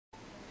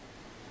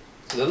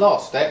So the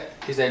last step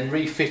is then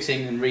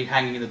refitting and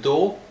rehanging the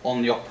door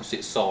on the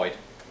opposite side,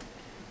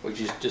 which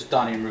is just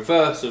done in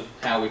reverse of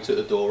how we took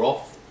the door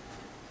off.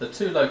 The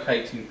two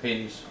locating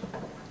pins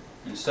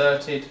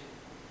inserted,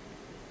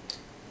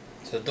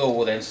 so the door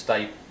will then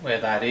stay where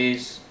that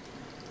is,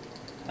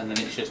 and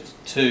then it's just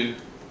two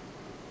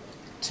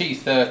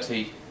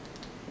T30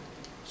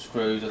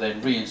 screws are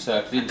then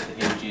reinserted into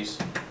the hinges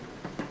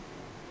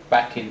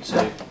back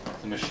into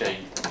the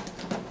machine.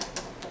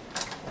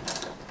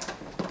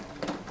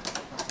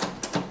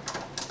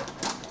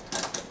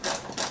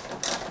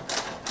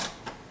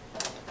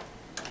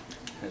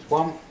 There's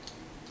one.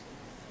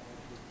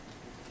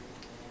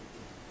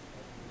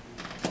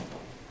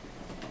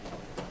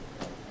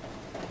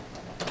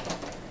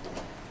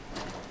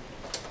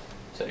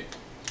 Two.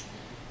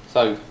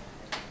 So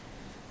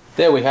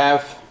there we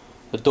have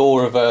the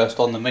door reversed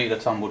on the Miele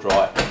tumble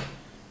dryer.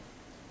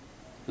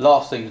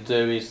 Last thing to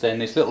do is then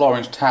this little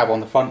orange tab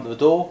on the front of the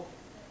door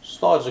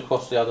slides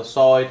across the other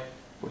side,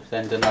 which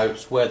then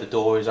denotes where the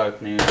door is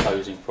opening and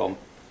closing from.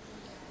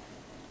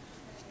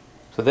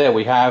 So there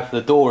we have the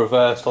door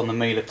reversed on the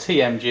Miele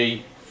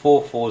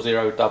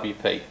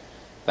TMG440WP.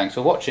 Thanks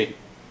for watching.